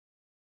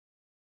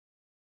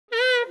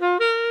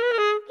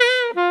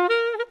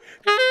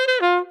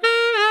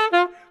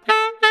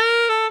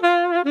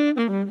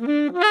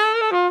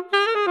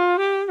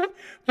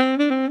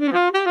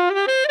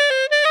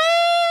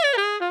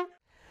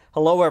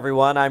Hello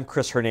everyone, I'm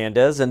Chris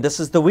Hernandez and this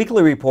is the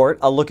Weekly Report,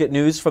 a look at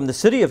news from the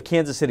city of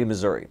Kansas City,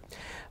 Missouri.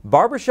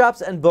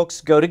 Barbershops and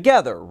books go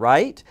together,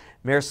 right?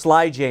 Mayor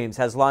Sly James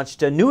has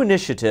launched a new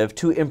initiative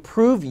to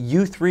improve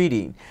youth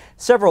reading.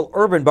 Several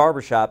urban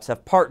barbershops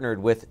have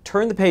partnered with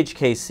Turn the Page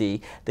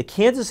KC, the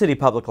Kansas City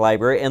Public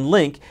Library, and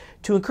Link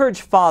to encourage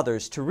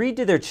fathers to read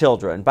to their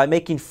children by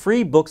making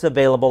free books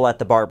available at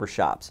the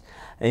barbershops.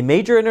 A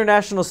major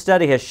international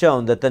study has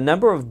shown that the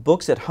number of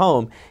books at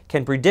home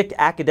can predict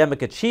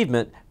academic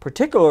achievement,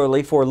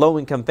 particularly for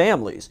low-income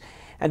families.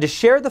 And to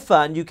share the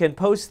fun, you can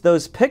post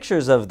those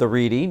pictures of the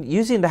reading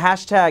using the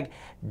hashtag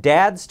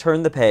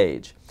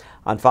 #DadsTurnThePage.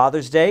 On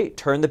Father's Day,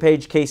 Turn the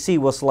Page KC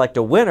will select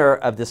a winner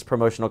of this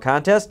promotional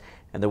contest,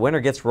 and the winner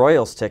gets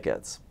Royals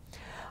tickets.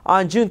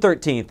 On June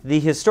 13th, the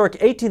historic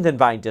 18th and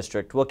Vine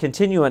District will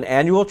continue an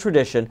annual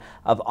tradition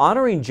of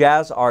honoring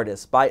jazz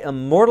artists by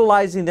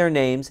immortalizing their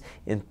names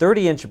in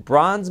 30-inch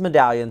bronze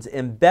medallions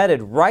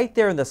embedded right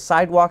there in the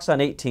sidewalks on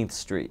 18th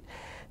Street.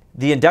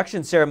 The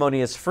induction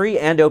ceremony is free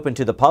and open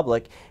to the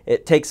public.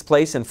 It takes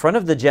place in front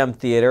of the Gem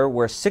Theater,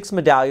 where 6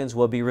 medallions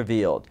will be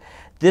revealed.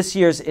 This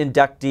year's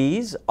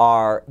inductees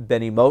are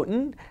Benny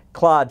Moten,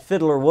 Claude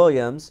Fiddler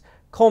Williams,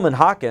 Coleman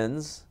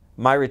Hawkins,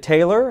 Myra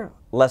Taylor,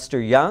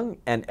 Lester Young,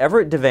 and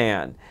Everett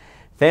Devan.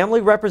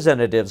 Family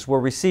representatives will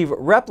receive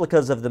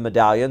replicas of the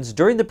medallions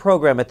during the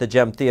program at the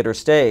Gem Theater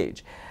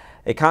stage.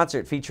 A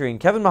concert featuring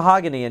Kevin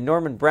Mahogany and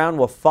Norman Brown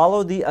will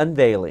follow the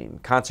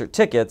unveiling. Concert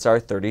tickets are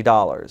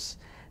 $30.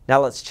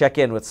 Now let's check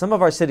in with some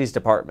of our city's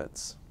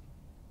departments.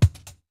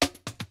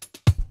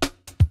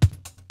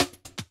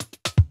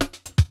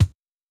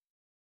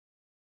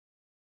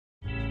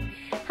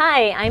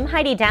 Hi, I'm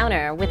Heidi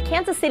Downer with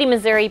Kansas City,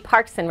 Missouri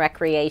Parks and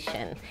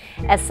Recreation.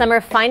 As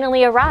summer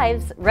finally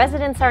arrives,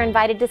 residents are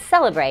invited to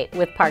celebrate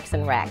with Parks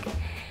and Rec.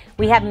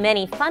 We have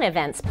many fun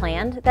events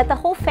planned that the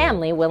whole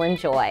family will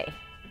enjoy.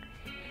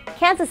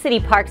 Kansas City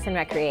Parks and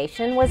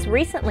Recreation was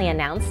recently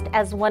announced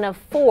as one of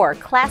 4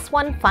 Class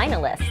 1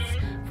 finalists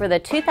for the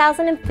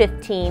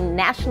 2015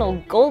 National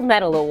Gold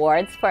Medal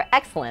Awards for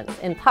Excellence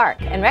in Park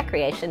and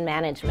Recreation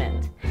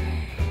Management.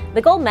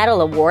 The Gold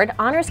Medal Award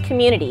honors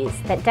communities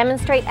that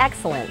demonstrate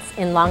excellence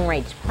in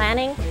long-range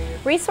planning,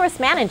 resource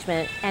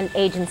management, and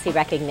agency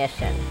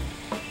recognition.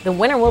 The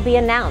winner will be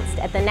announced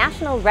at the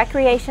National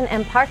Recreation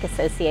and Park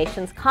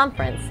Association's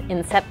conference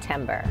in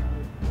September.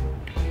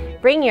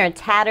 Bring your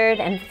tattered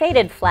and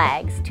faded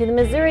flags to the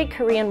Missouri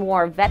Korean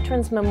War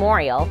Veterans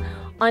Memorial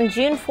on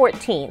June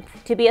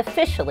 14th to be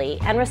officially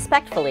and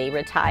respectfully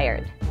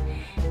retired.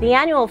 The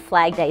annual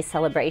Flag Day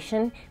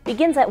celebration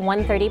begins at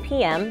 1:30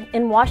 p.m.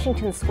 in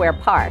Washington Square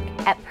Park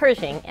at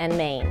Pershing and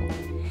Main.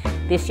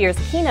 This year's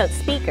keynote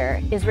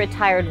speaker is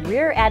retired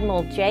Rear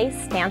Admiral J.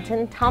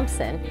 Stanton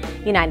Thompson,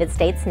 United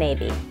States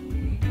Navy.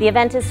 The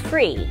event is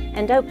free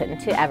and open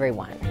to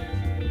everyone.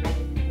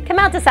 Come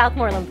out to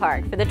Southmoreland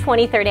Park for the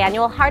 23rd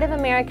Annual Heart of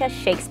America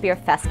Shakespeare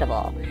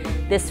Festival.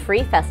 This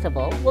free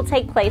festival will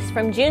take place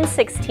from June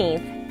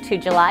 16th to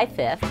July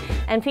 5th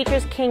and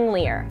features King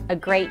Lear, a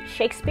great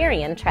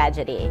Shakespearean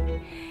tragedy.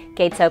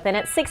 Gates open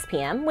at 6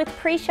 p.m. with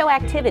pre-show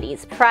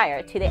activities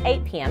prior to the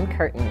 8 p.m.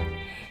 curtain.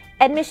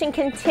 Admission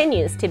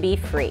continues to be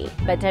free,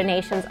 but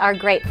donations are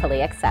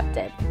gratefully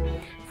accepted.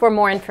 For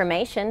more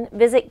information,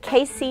 visit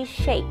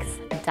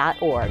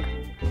kcshakes.org.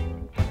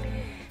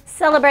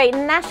 Celebrate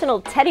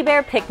National Teddy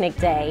Bear Picnic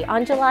Day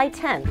on July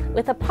 10th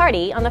with a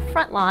party on the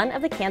front lawn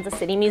of the Kansas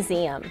City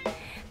Museum.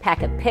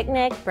 Pack a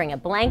picnic, bring a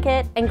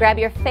blanket, and grab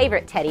your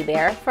favorite teddy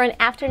bear for an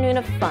afternoon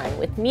of fun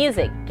with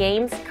music,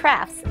 games,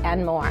 crafts,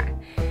 and more.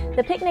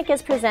 The picnic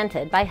is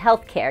presented by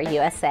Healthcare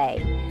USA.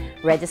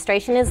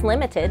 Registration is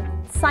limited.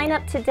 Sign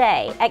up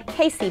today at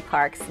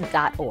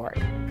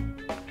kcparks.org.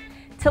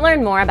 To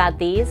learn more about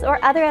these or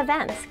other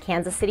events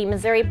Kansas City,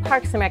 Missouri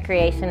Parks and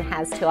Recreation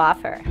has to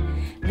offer,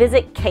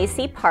 visit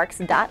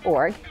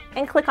kcparks.org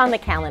and click on the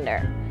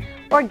calendar,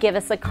 or give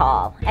us a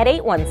call at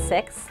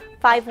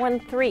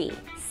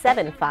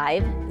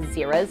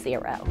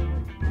 816-513-7500.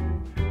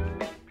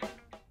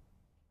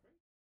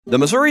 The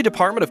Missouri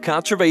Department of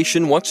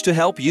Conservation wants to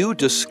help you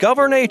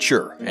discover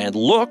nature and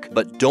look,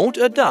 but don't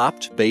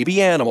adopt, baby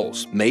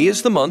animals. May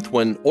is the month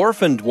when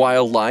orphaned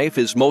wildlife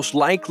is most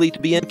likely to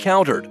be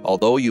encountered.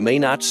 Although you may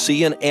not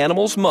see an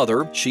animal's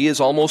mother, she is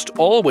almost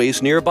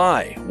always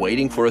nearby,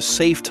 waiting for a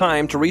safe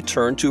time to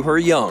return to her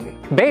young.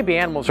 Baby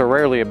animals are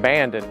rarely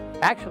abandoned.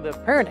 Actually, the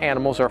parent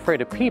animals are afraid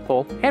of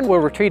people and will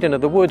retreat into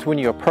the woods when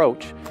you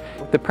approach.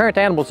 The parent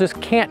animals just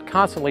can't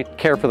constantly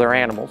care for their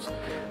animals.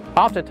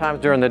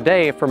 Oftentimes during the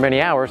day, for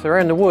many hours, they're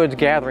in the woods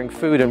gathering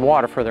food and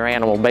water for their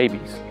animal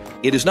babies.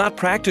 It is not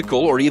practical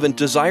or even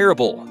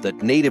desirable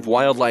that native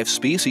wildlife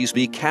species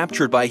be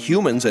captured by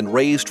humans and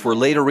raised for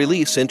later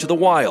release into the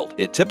wild.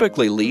 It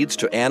typically leads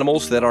to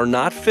animals that are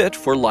not fit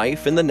for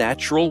life in the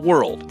natural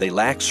world. They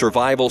lack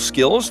survival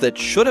skills that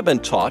should have been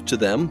taught to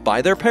them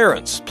by their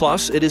parents.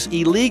 Plus, it is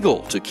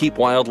illegal to keep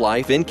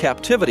wildlife in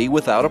captivity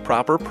without a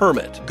proper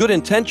permit. Good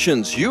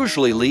intentions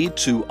usually lead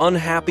to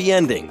unhappy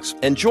endings.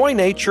 Enjoy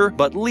nature,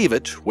 but leave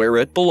it where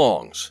it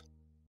belongs.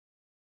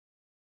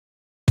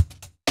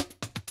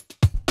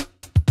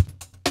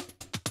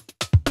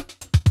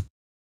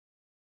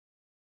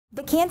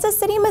 The Kansas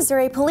City,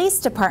 Missouri Police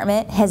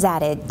Department has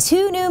added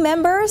 2 new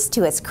members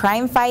to its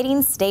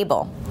crime-fighting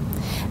stable.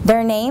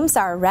 Their names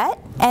are Rhett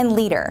and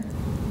Leader.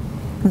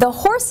 The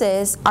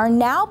horses are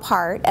now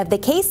part of the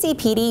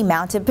KCPD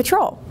Mounted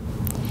Patrol.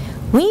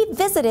 We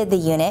visited the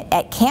unit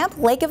at Camp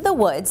Lake of the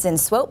Woods in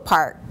Swope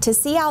Park to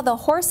see how the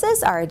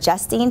horses are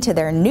adjusting to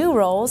their new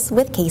roles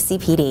with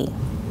KCPD.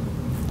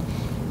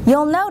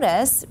 You'll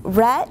notice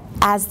Rhett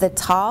as the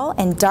tall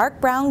and dark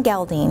brown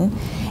gelding,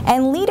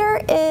 and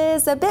Leader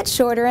is a bit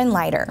shorter and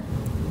lighter.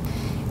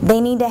 They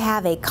need to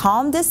have a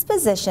calm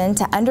disposition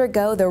to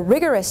undergo the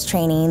rigorous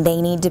training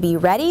they need to be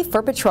ready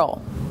for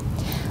patrol.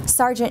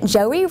 Sergeant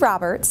Joey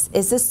Roberts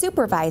is the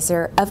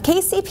supervisor of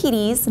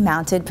KCPD's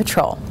Mounted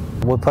Patrol.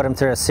 We put them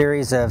through a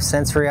series of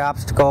sensory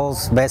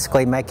obstacles,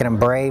 basically making them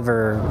brave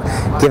or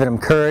giving them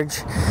courage.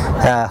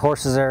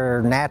 Horses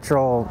are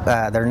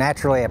they're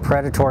naturally a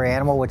predatory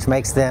animal, which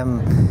makes them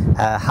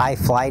high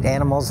flight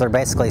animals. They're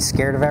basically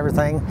scared of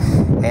everything,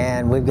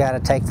 and we've got to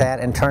take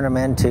that and turn them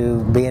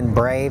into being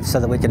brave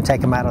so that we can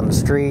take them out on the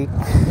street,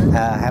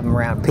 have them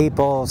around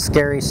people,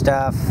 scary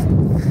stuff.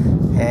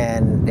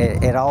 And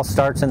it all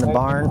starts in the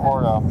barn,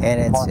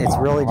 and it's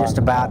really just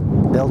about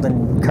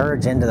building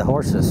courage into the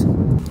horses.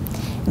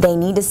 They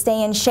need to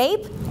stay in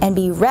shape and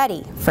be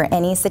ready for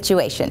any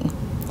situation.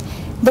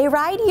 They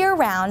ride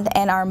year-round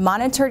and are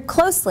monitored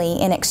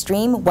closely in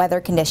extreme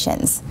weather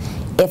conditions.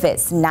 If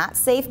it's not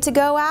safe to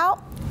go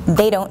out,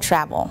 they don't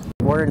travel.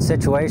 We're in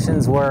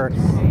situations where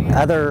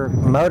other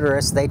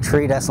motorists, they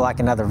treat us like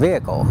another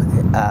vehicle.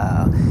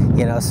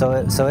 You know, so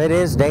it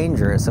is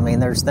dangerous. I mean,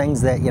 there's things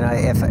that, you know,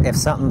 if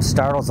something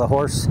startles a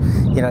horse,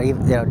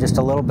 just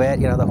a little bit,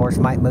 the horse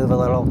might move a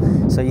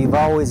little. So you've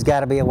always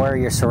got to be aware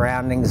of your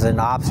surroundings and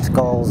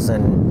obstacles,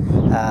 and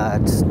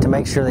to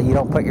make sure that you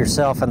don't put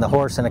yourself and the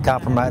horse in a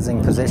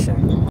compromising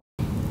position.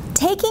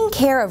 Taking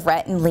care of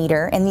Rhett and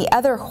Leader and the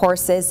other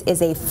horses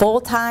is a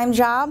full-time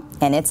job,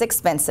 and it's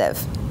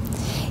expensive.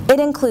 It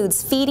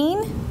includes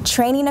feeding,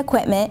 training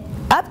equipment,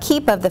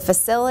 upkeep of the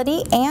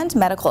facility, and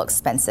medical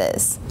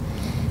expenses.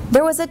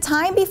 There was a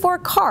time before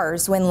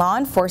cars when law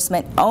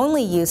enforcement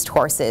only used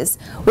horses,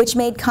 which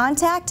made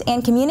contact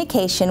and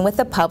communication with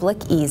the public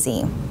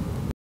easy.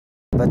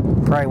 But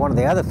probably one of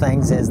the other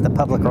things is the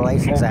public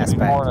relations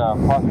aspect.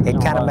 It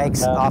kind of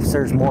makes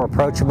officers more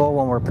approachable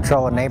when we're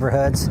patrolling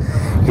neighborhoods.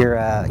 You're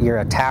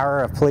a tower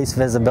of police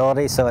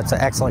visibility, so it's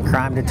an excellent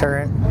crime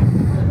deterrent.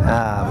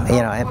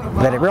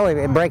 But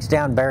it breaks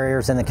down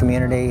barriers in the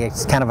community.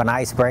 It's kind of an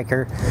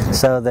icebreaker,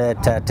 so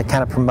that to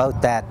kind of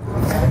promote that,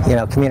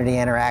 community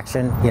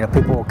interaction.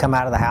 People will come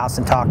out of the house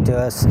and talk to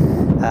us.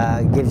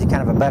 It gives you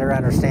kind of a better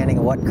understanding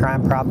of what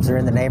crime problems are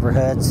in the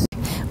neighborhoods.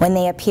 When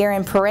they appear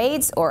in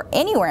parades or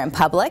anywhere in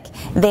public,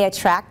 they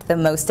attract the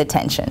most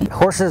attention.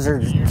 Horses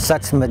are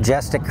such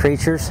majestic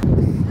creatures.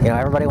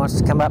 Everybody wants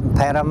to come up and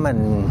pet them,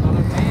 and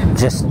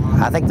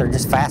I think they're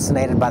just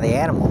fascinated by the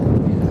animal,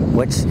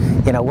 which,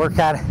 we're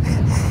kind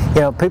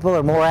of, people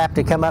are more apt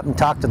to come up and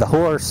talk to the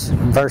horse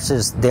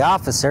versus the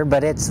officer,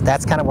 but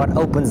that's kind of what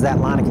opens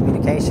that line of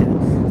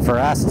communication for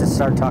us to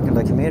start talking to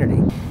the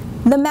community.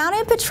 The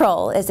Mounted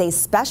Patrol is a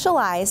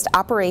specialized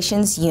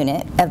operations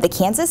unit of the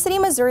Kansas City,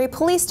 Missouri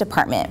Police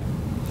Department.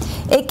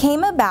 It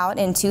came about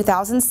in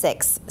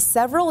 2006,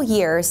 several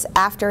years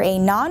after a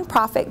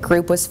nonprofit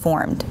group was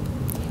formed.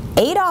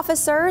 8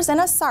 officers and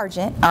a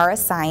sergeant are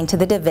assigned to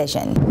the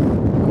division.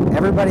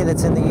 Everybody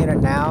that's in the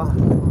unit now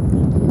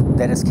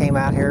that has came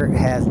out here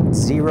has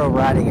 0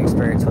 riding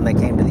experience when they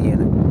came to the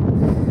unit.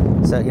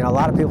 So, a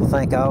lot of people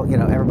think,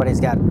 everybody's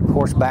got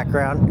horse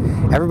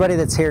background. Everybody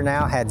that's here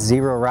now had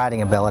 0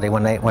 riding ability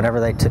whenever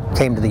they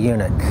came to the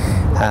unit.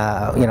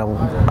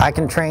 I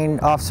can train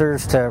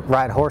officers to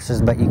ride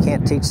horses, but you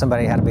can't teach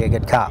somebody how to be a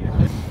good cop.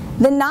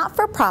 The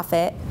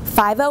not-for-profit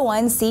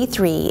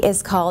 501c3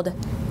 is called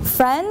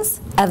Friends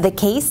of the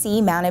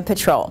KC Mounted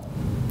Patrol.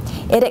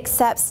 It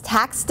accepts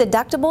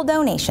tax-deductible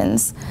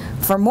donations.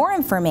 For more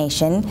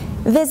information,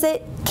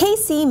 visit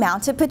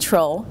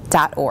kcmo.gov.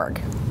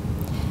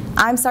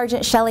 I'm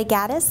Sergeant Shelley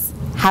Gaddis.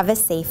 Have a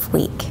safe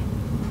week.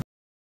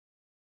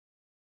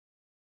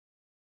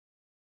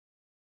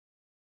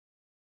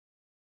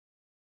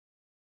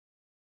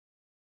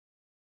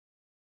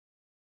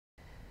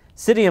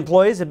 City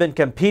employees have been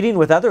competing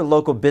with other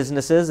local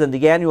businesses in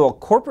the annual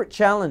Corporate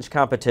Challenge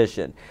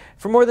competition.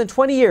 For more than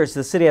 20 years,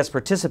 the city has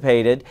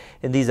participated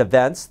in these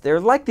events. They're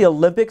like the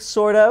Olympics,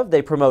 sort of.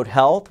 They promote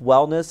health,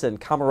 wellness, and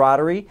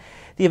camaraderie.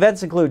 The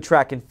events include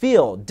track and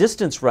field,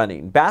 distance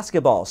running,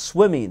 basketball,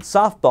 swimming,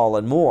 softball,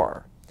 and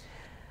more.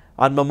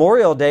 On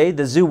Memorial Day,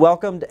 the zoo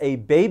welcomed a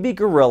baby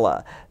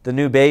gorilla. The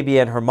new baby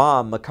and her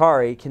mom,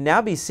 Makari, can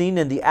now be seen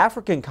in the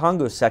African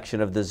Congo section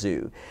of the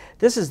zoo.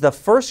 This is the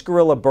first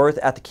gorilla birth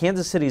at the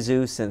Kansas City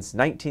Zoo since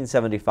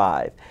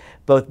 1975.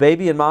 Both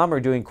baby and mom are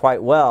doing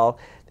quite well.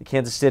 The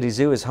Kansas City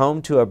Zoo is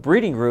home to a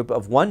breeding group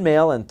of 1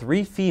 male and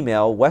 3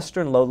 female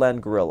western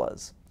lowland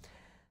gorillas.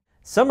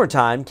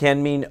 Summertime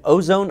can mean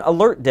ozone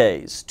alert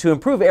days. To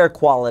improve air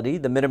quality,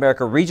 the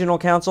Mid-America Regional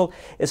Council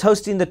is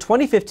hosting the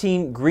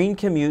 2015 Green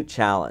Commute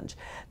Challenge.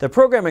 The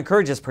program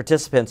encourages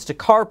participants to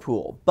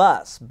carpool,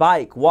 bus,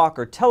 bike, walk,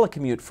 or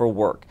telecommute for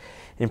work.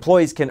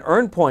 Employees can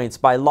earn points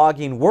by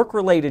logging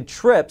work-related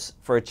trips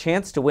for a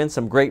chance to win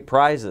some great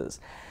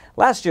prizes.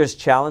 Last year's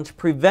challenge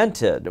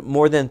prevented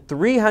more than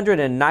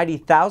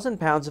 390,000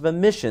 pounds of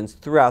emissions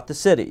throughout the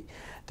city.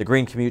 The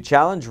Green Commute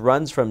Challenge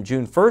runs from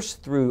June 1st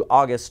through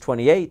August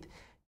 28th.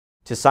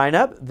 To sign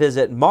up,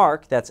 visit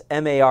marc.org.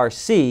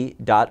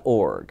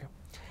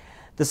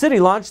 The city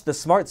launched the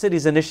Smart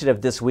Cities Initiative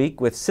this week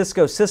with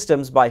Cisco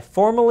Systems by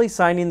formally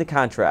signing the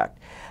contract.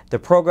 The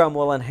program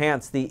will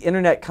enhance the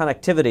internet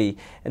connectivity,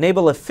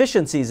 enable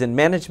efficiencies in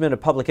management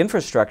of public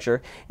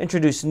infrastructure,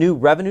 introduce new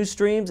revenue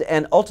streams,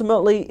 and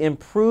ultimately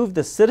improve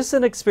the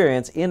citizen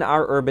experience in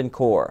our urban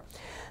core.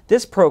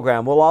 This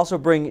program will also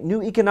bring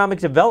new economic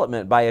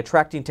development by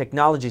attracting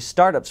technology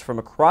startups from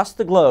across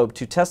the globe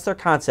to test their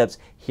concepts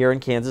here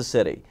in Kansas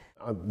City.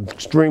 I'm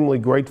extremely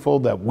grateful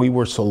that we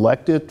were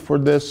selected for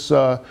this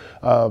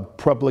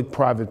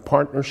public-private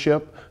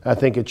partnership. I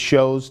think it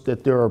shows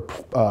that there are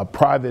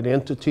private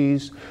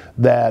entities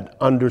that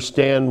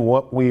understand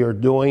what we are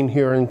doing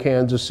here in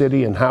Kansas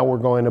City and how we're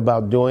going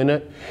about doing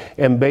it.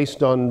 And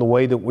based on the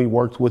way that we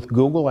worked with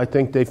Google, I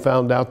think they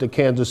found out that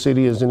Kansas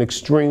City is an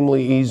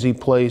extremely easy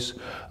place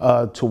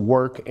to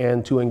work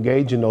and to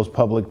engage in those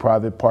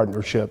public-private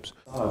partnerships.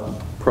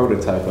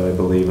 Prototype, I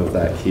believe, of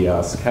that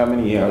kiosk. How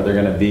many are there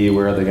going to be?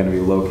 Where are they going to be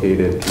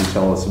located? Can you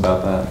tell us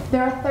about that?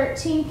 There are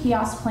 13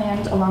 kiosks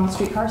planned along the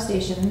streetcar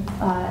station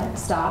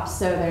stops.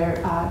 So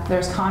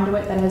there's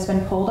conduit that has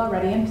been pulled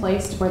already and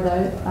placed where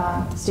the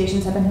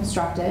stations have been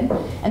constructed.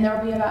 And there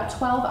will be about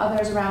 12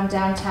 others around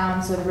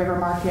downtown, so the River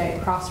Market,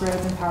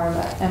 Crossroads, and Power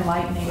and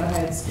Light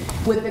neighborhoods,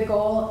 with the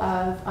goal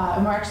of,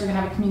 and we're actually going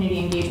to have a community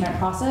engagement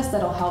process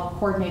that will help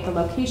coordinate the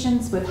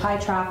locations with high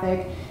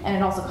traffic, and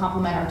it also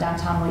complement our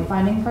downtown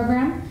wayfinding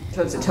program.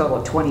 So it's a total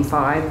of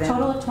 25 then?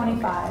 Total of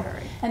 25.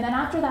 And then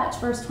after that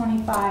first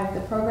 25,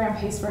 the program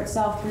pays for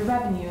itself through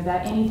revenue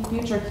that any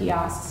future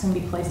kiosks can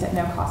be placed at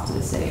no cost to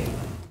the city.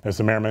 As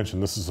the mayor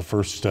mentioned, this is the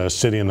first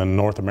city in the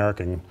North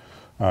American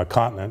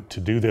continent to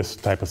do this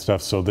type of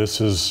stuff. So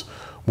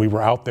we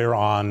were out there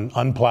on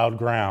unplowed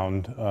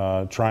ground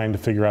trying to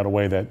figure out a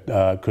way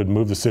that could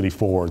move the city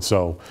forward.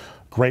 So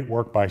great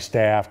work by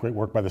staff, great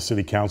work by the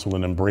City Council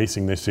in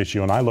embracing this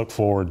issue, and I look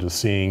forward to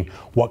seeing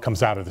what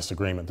comes out of this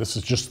agreement. This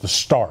is just the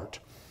start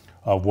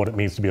of what it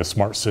means to be a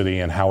smart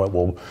city and how it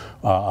will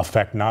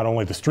affect not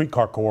only the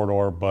streetcar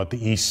corridor, but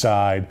the east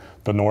side,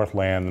 the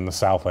Northland, and the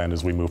Southland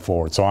as we move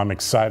forward. So I'm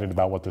excited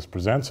about what this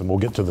presents, and we'll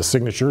get to the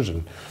signatures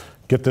and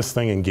get this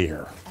thing in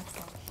gear.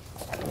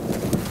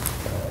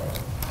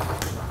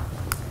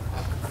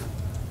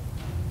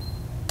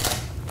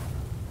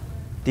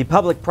 The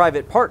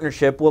public-private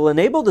partnership will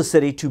enable the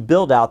city to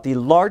build out the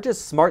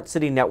largest smart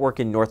city network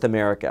in North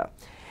America.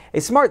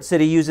 A smart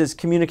city uses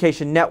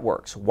communication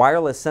networks,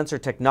 wireless sensor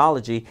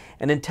technology,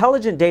 and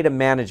intelligent data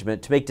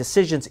management to make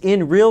decisions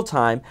in real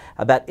time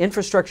about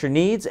infrastructure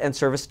needs and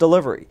service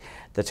delivery.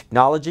 The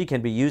technology can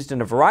be used in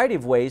a variety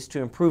of ways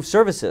to improve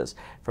services,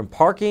 from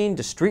parking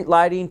to street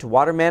lighting to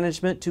water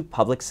management to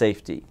public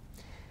safety.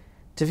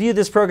 To view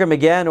this program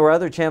again or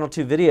other Channel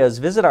 2 videos,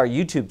 visit our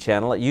YouTube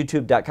channel at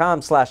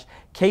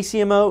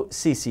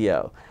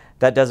youtube.com/kcmo.gov.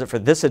 That does it for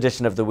this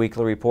edition of the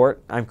Weekly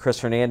Report. I'm Chris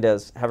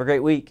Hernandez. Have a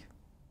great week.